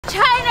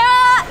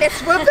China!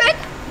 Let's whoop it!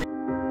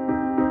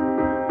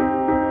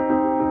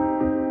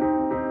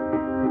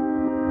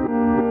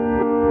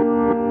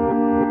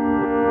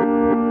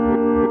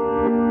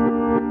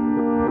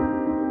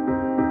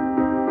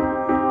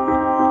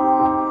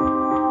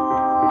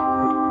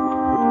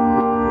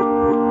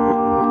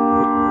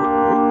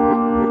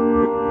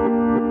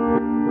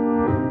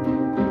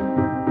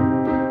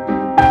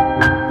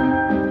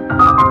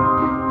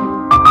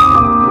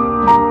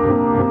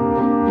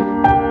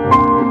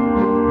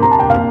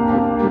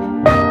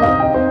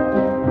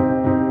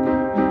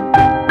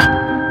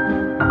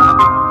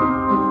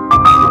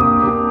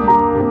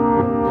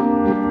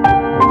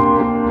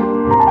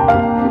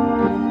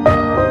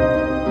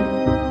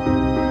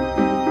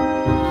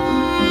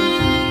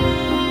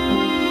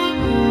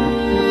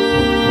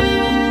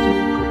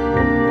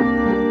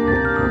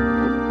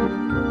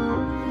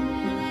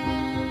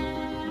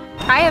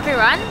 Hi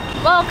everyone,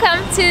 welcome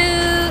to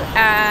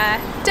a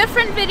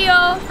different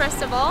video.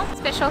 First of all,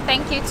 special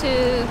thank you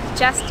to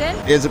Justin.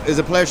 It's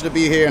a pleasure to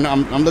be here, and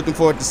I'm looking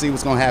forward to see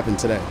what's going to happen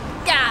today.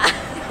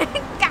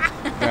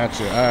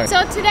 Gotcha. All right.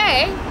 So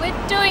today we're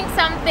doing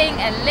something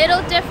a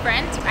little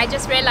different. I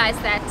just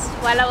realized that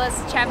while I was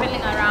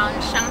traveling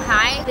around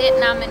Shanghai,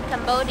 Vietnam and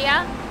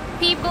Cambodia,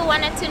 people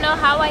wanted to know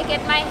how I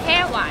get my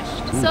hair washed.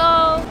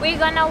 So we're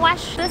gonna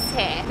wash this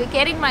hair. We're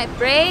getting my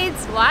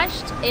braids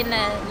washed in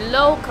a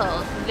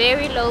local,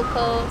 very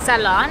local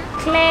salon.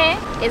 Claire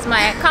is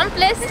my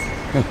accomplice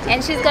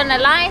and she's gonna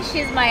lie,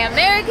 she's my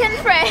American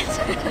friend.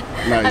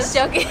 Nice. I'm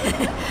joking.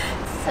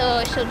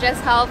 So she'll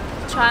just help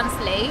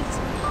translate,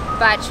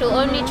 but she'll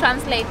only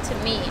translate to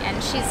me,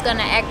 and she's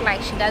gonna act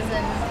like she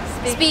doesn't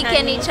speak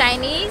any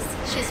Chinese.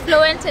 She's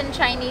fluent in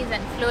Chinese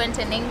and fluent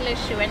in English.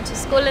 She went to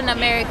school in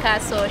America,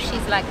 so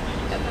she's like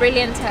a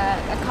brilliant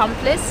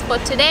accomplice. For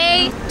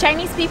today,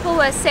 Chinese people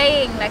were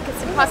saying like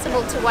it's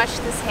impossible to wash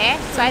this hair.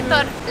 So I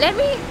thought, let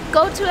me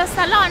go to a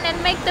salon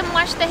and make them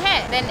wash the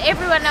hair. Then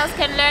everyone else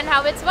can learn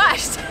how it's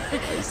washed.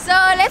 So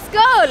let's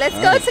go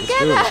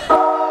together.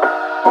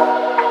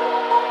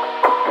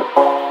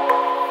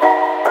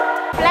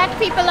 Black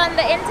people on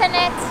the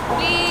internet,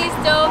 please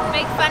don't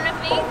make fun of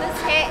me. This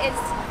hair is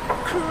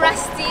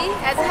crusty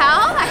as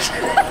hell.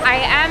 I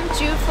am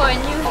due for a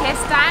new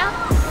hairstyle,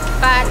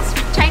 but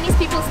Chinese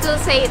people still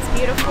say it's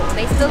beautiful.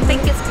 They still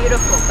think it's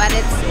beautiful, but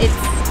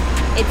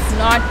it's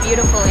not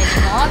beautiful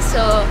anymore.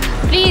 So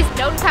please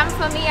don't come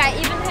for me. I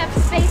even have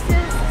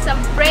spaces,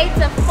 some braids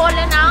have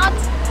fallen out.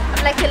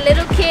 I'm like a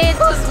little kid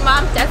whose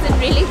mom doesn't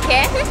really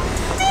care. I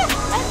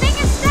think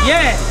it's done.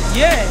 Yeah.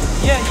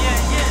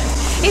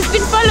 He's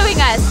been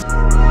following us.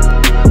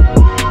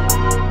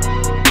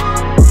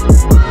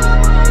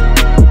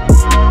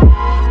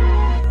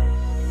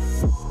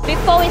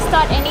 Before we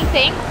start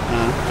anything,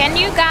 can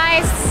you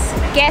guys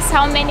guess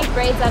how many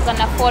braids are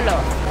gonna follow?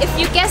 If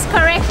you guess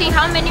correctly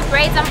how many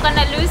braids I'm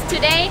gonna lose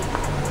today,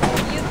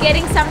 you're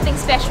getting something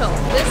special.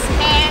 This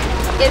hair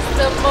is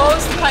the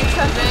most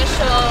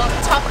controversial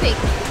topic.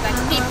 Like,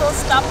 people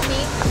stop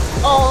me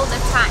all the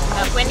time.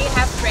 Like, when you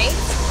have braids,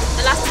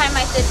 the last time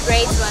I did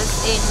braids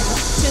was in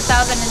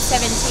 2017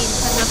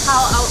 because of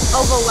how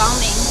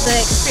overwhelming the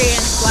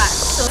experience was.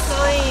 So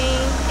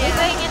you're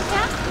going in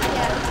here?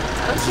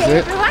 Yeah. Okay,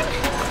 everyone.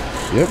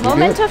 Yep,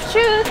 Moment of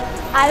truth.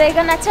 Are they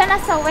gonna turn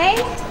us away?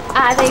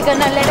 Are they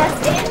gonna let us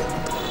in?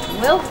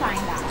 We'll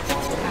find out.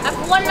 I've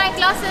worn my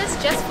glasses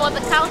just for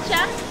the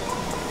culture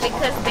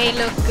because they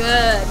look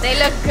good. They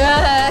look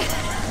good.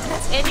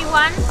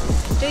 Anyone,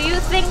 do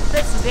you think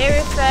this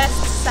very first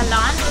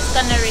salon is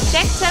gonna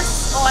reject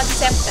us or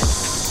accept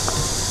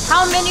us?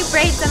 How many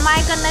braids am I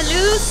gonna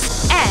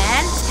lose?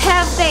 And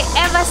have they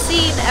ever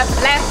seen a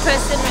black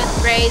person with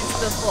braids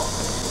before?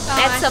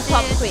 That's a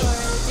pop quiz.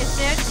 Is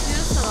there two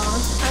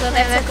salons? So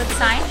that's a good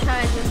sign.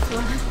 Try this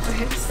one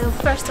first. So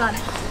first one.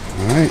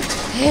 All right.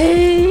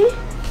 Hey!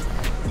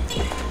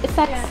 It's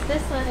like, Yeah,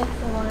 this one is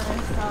the one I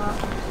saw.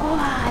 oh,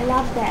 I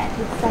love that.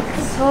 It's like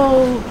so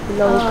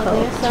local. Oh,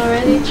 there's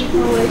already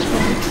people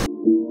waiting.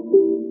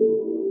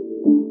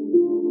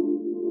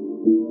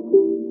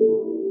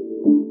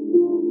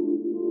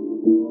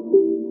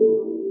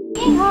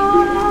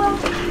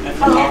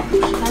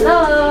 Hello.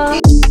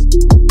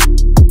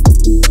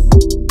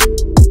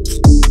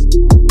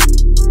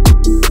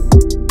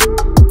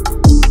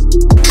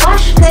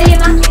 Wash 可以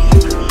吗？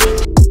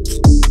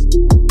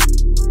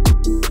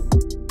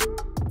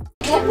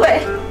不会。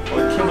我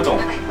听不懂。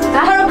然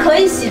后可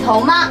以洗头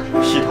吗？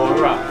洗头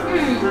是吧？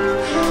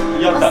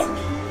要等。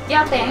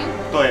要等。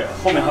对，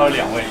后面还有2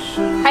位。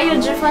还有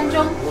10分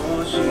钟。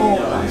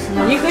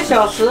1个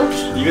小时。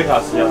1个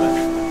小时要等。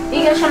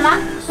一个什么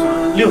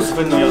？60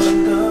分钟要等。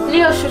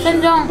60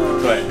分钟。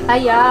对。哎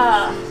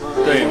呀。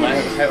对，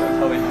还有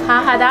稍微。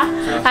好的，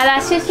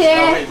谢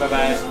谢。拜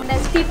拜。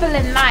There's people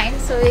in line,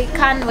 so we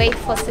can't wait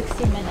for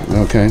 60 minutes.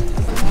 Okay.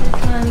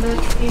 This one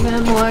looks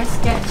even more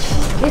sketchy.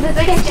 Is it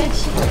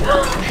sketchy?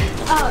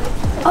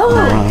 Oh,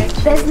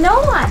 there's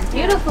no one.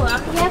 Beautiful.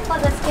 I'm here for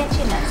the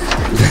sketchiness.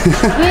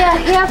 We are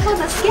here for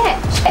the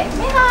sketch.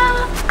 你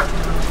好，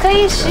可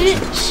以实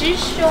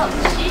时的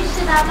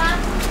吗？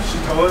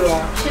调味的吗？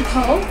是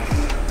头？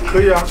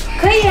可以啊。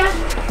可以啊。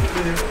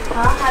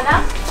好的。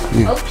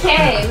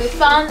Okay, we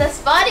found the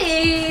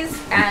spotties,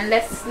 and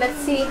let's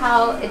see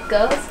how it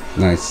goes.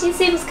 Nice. He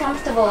seems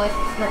comfortable with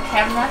the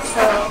camera,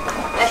 so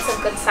that's a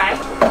good sign.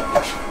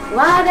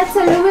 Wow, that's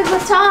a Louis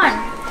Vuitton.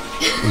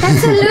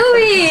 That's a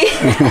Louis.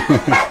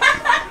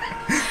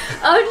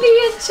 Only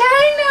in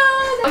China.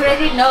 You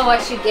already know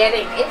what you're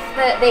getting. If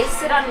they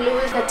sit on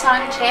Louis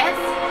Vuitton chairs,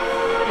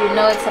 you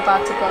know it's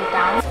about to go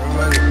down.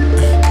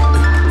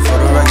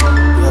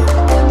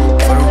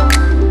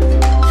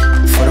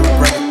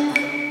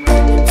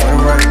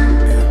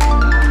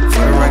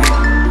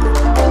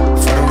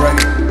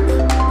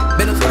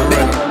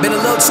 Been a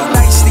little too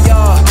nice for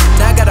y'all.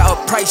 Now I gotta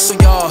up price on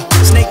y'all.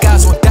 Snake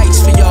eyes on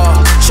dice for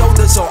y'all.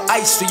 Shoulders on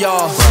ice for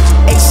y'all.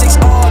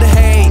 A6 all the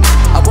hate.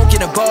 I won't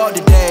get a ball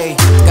today.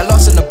 Got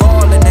lost in the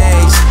ball and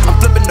A's. I'm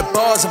flipping the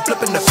bars, I'm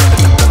flipping the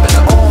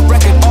on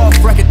record,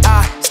 off record.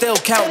 I still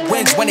count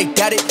wins when they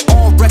got it.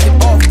 On record,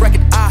 off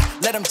record. I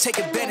let them take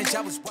advantage.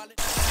 I was wildin'.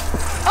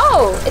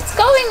 Oh, it's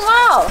going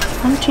well.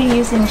 Aren't you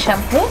using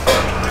shampoo?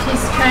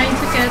 She's trying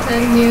to get a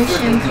new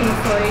shampoo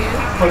for you.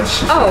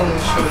 Oh.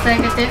 It's like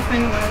a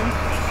different one.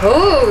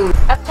 Ooh.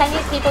 Are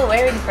Chinese people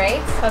wearing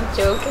braids? I'm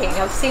joking.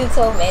 I've seen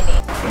so many.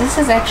 This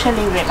is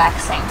actually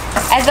relaxing.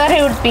 I thought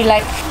it would be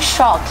like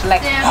shocked,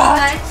 like They're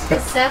quite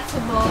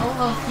acceptable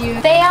of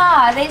you. They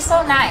are. They're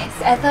so nice.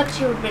 I thought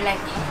you would be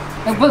like.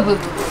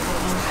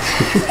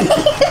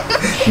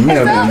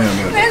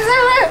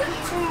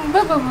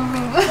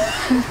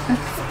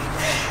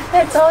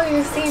 That's all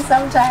you see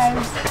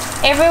sometimes.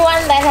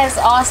 Everyone that has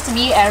asked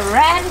me a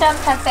random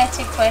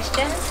pathetic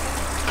question.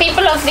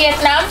 People of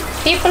Vietnam,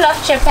 people of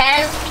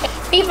Japan,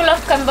 people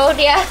of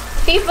Cambodia,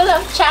 people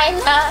of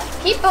China,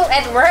 people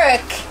at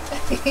work.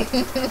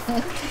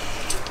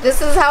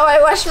 This is how I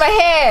wash my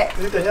hair.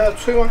 你等一下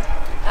吹吗？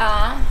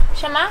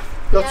什么？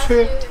要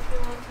吹。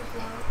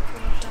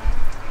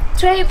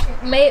吹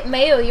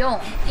没有用，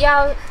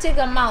要这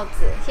个帽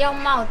子，要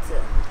帽子，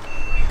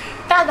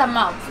大的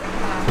帽子。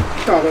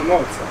大的帽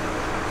子。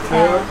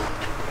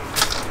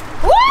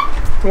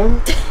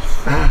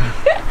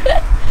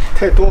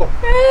太多。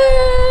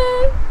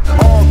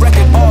 On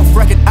record, off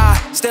record, I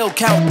still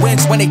count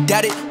wins when they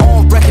got it.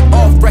 On record,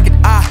 off record,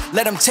 I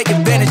let them take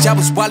advantage. I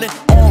was wildin'.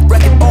 On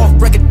record, off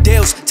record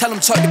deals. Tell them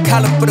talk to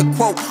Colin for the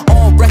quote.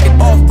 On record,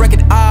 off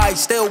record, I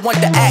still want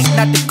the act,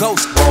 not the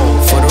ghost.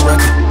 For the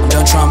record, I'm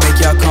done trying to make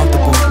y'all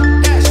comfortable.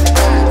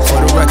 For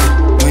the record,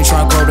 you ain't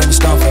trying to grow, then it's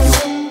done for you.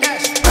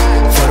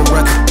 For the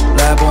record,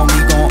 lab on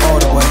me going all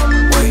the way.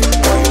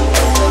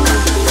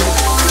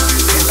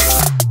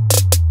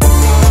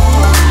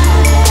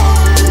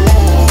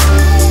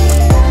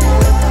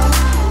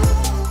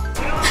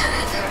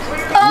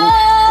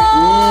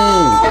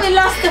 We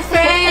lost a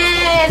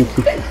friend.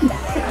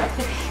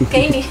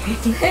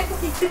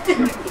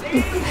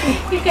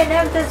 You can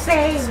have the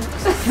same.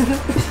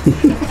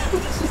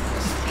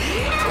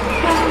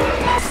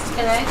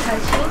 Can I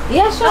touch it?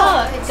 Yeah, sure.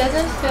 Oh, it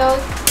doesn't feel.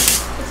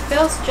 It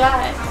feels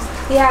dry.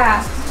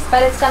 Yeah,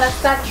 but it's gonna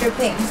start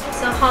dripping.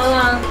 So how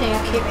long can you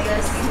keep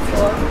this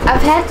for?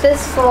 I've had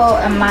this for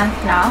a month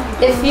now.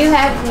 If you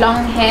have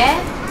long hair,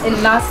 it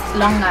lasts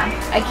longer.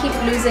 I keep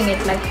losing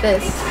it like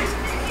this,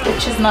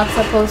 which is not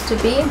supposed to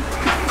be.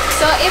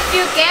 So if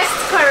you guessed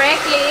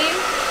correctly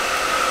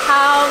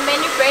how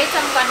many braids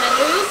I'm gonna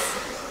lose,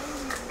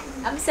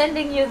 I'm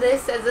sending you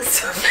this as a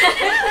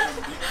souvenir.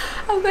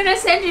 I'm gonna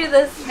send you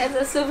this as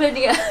a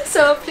souvenir.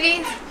 So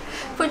please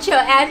put your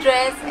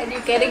address and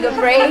you're getting a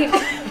braid.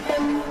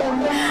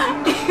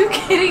 You're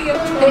getting a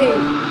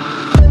braid.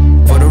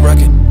 For the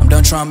record, I'm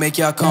done trying to make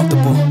y'all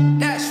comfortable.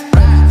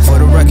 For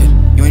the record,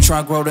 you ain't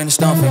trying to grow, then it's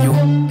done for you.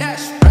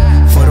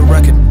 For the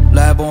record,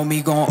 lab on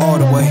me going all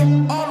the way.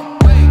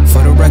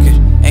 For the record,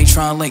 ain't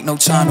trying to link, no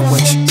time to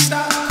waste. For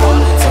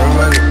the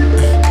record,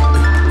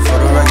 for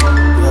the record,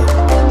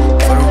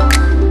 for the record,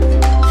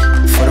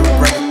 for the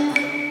record,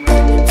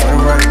 for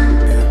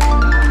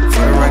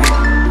the record,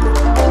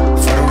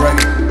 for the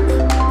record.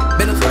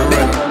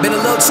 Been a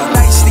little too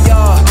nice for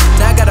y'all.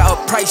 Now I gotta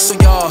up price on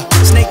y'all.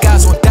 Snake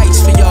eyes on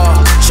dice for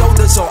y'all.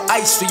 Shoulders on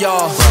ice for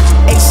y'all.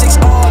 A6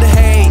 all the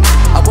hate.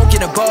 I won't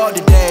get a ball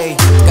today.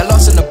 Got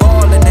lost in the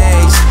ball and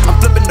A's. I'm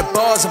flipping the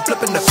bars, I'm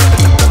flipping the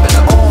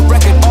on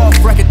record, off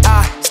record.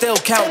 I still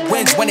count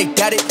wins when they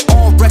got it.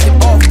 On record,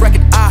 off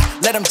record. I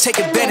let them take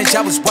advantage.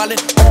 I was wildin'.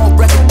 On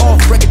record,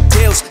 off record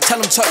deals. Tell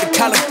them talk to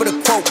Colin for the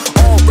quote.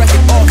 On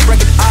record, off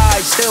record.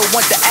 I still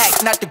want the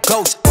act, not the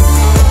ghost.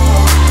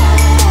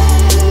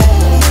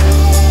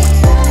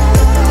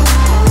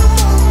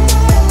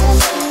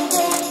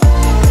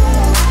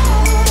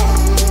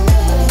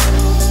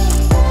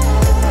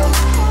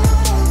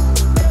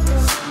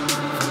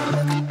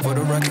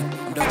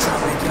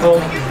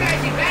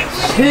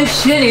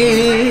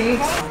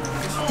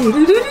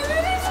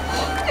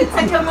 It's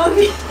like a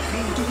movie.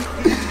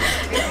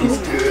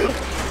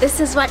 This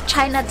is what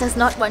China does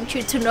not want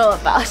you to know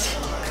about.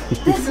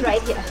 This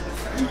right here.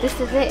 This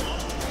is it.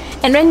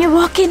 And when you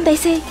walk in, they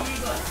say,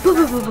 boo,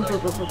 boo, boo, boo, boo,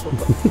 boo, boo,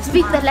 boo.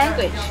 Speak the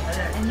language,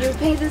 and you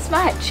pay this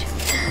much.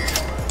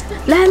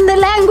 Learn the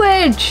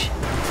language.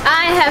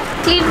 I have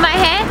cleaned my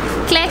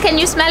hair. Claire, can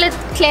you smell it?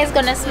 Claire's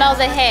gonna smell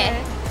the hair.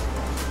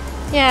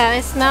 Yeah,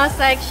 it smells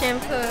like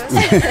shampoo.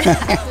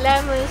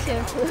 Lemon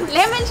shampoo.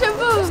 Lemon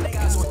shampoo.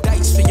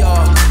 For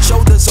y'all,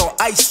 shoulders on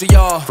ice for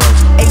y'all.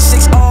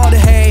 A6 all the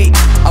hate.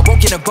 I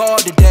won't get a ball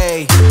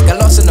today. Got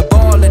lost in the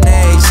ball and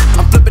A's.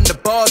 I'm flipping the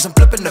bars, I'm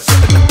flipping the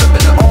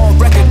on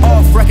record,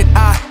 off record.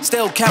 I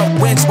still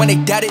count wins when they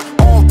doubt it.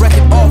 On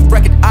record, off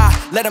record. I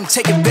let them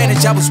take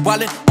advantage. I was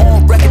wildin'.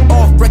 On record,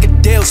 off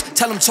record deals.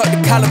 Tell them talk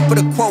to Colin for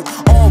the quote.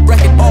 On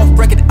record, off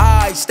record.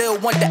 I still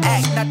want the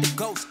act, not the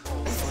ghost.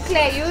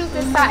 Claire, you'll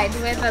decide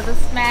whether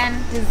this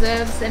man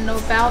deserves a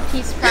Nobel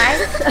Peace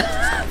Prize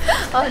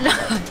or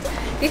not.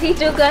 Did he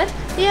do good?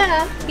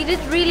 Yeah. He did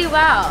really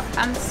well.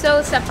 I'm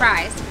so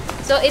surprised.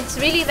 So it's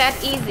really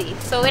that easy.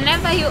 So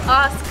whenever you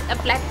ask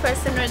a black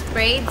person with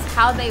braids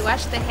how they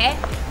wash the hair,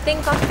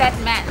 think of that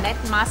man,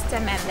 that master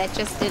man that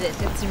just did it.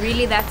 It's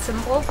really that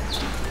simple.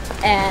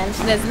 And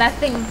there's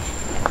nothing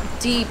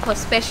deep or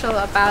special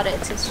about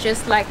it. It's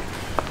just like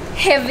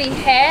heavy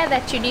hair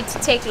that you need to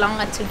take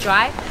longer to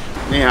dry.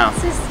 Anyhow.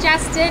 This is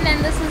Justin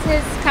and this is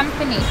his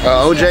company.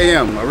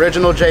 OJM,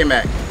 Original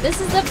J-Mac. This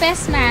is the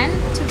best man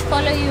to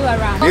follow you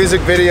around. Music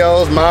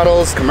videos,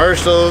 models,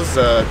 commercials,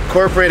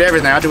 corporate,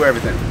 everything. I do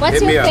everything. What's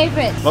Hit me your up.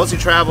 favorite? Mostly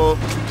travel,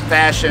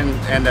 fashion,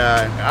 and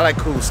I like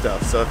cool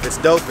stuff. So if it's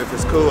dope, if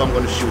it's cool, I'm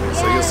going to shoot it.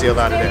 So you'll see a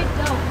lot of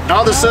that. Dope. And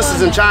all the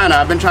sisters in China,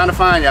 I've been trying to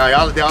find y'all.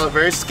 Y'all are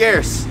very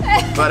scarce.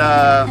 But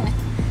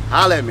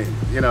holla at me.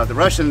 You know, the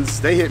Russians,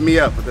 they hit me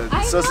up, but the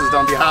sisters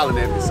don't be hollering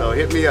at me. So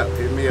hit me up,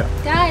 hit me up.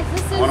 Guys,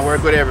 this is... I want to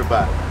work with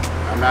everybody.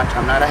 I'm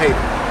not a hater.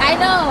 I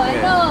know.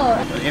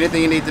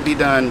 Anything you need to be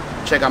done,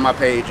 check out my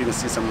page. You can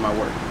see some of my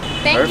work.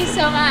 Thank you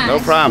so much. No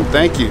problem.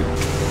 Thank you.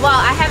 Well,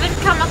 I haven't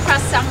come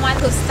across someone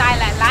whose style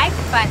I like,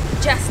 but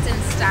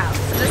Justin's style.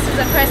 So this is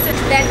a person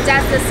that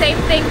does the same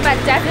thing, but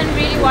doesn't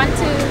really want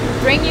to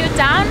bring you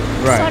down,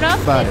 sort of.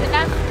 There's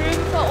enough room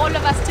for all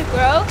of us to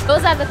grow.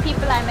 Those are the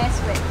people I mess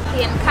with.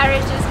 He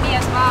encourages me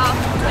as well.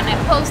 When I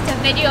post a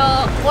video,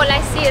 all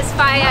I see is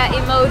fire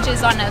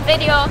emojis on a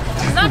video.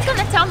 He's not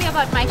gonna tell me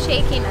about my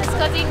shakiness,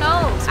 because he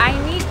knows I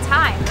need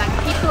time. Like,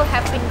 people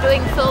have been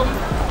doing film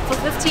for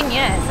 15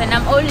 years, and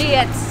I'm only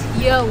at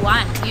year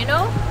 1, you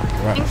know?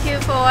 Thank you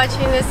for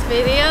watching this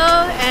video,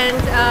 and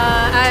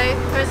I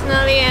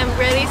personally am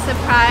really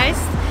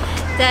surprised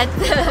that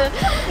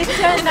it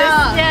turned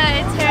out. Yeah,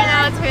 it turned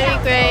out really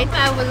great.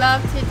 I would love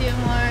to do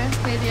more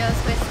videos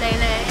with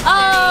Lele.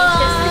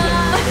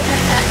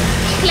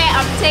 Claire,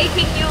 I'm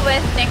taking you with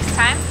next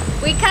time.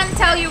 We can't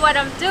tell you what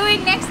I'm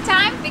doing next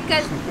time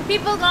because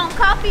people gonna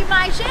copy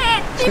my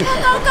shit. People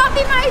gonna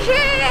copy my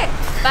shit.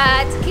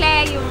 But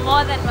Claire, you're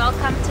more than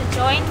welcome to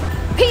join.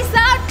 Peace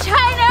out,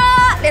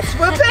 China. Let's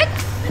whip it.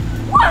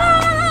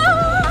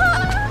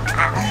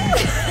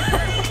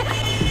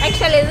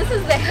 Actually, this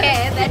is the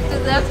hair that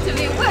deserves to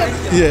be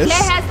whipped. Yes.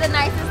 Claire has the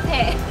nicest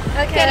hair.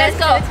 Okay, let's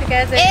go. Do it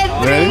together. In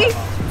 3,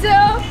 2,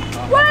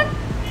 1.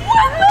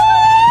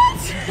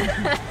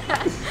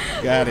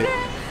 Got it.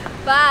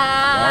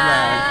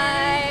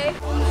 Bye.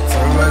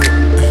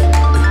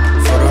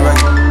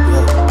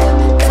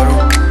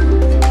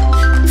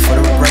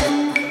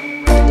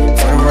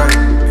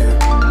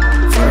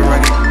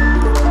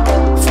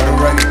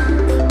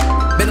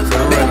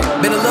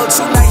 Been a little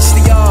too nice for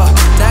y'all.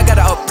 Now I got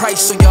to up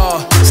price for y'all.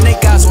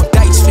 Snake eyes on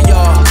dice for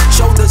y'all.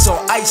 Shoulders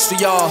on ice for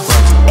y'all.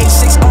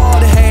 A6 all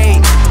the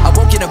hate. I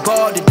won't get a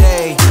ball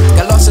today.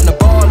 Got lost in the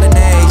ball and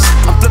A's.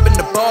 I'm flipping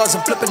the bars,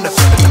 I'm flipping the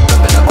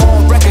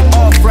on record,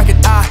 off record.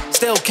 I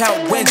still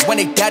count wins when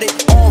they doubt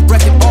it. On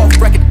record, off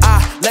record. I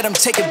let them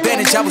take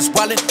advantage. I was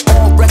wildin'.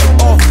 On record,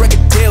 off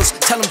record deals.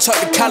 Tell them talk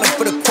to Colin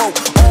for the quote.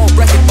 On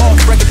record, off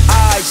record.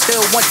 I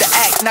still want the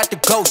act, not the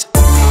ghost.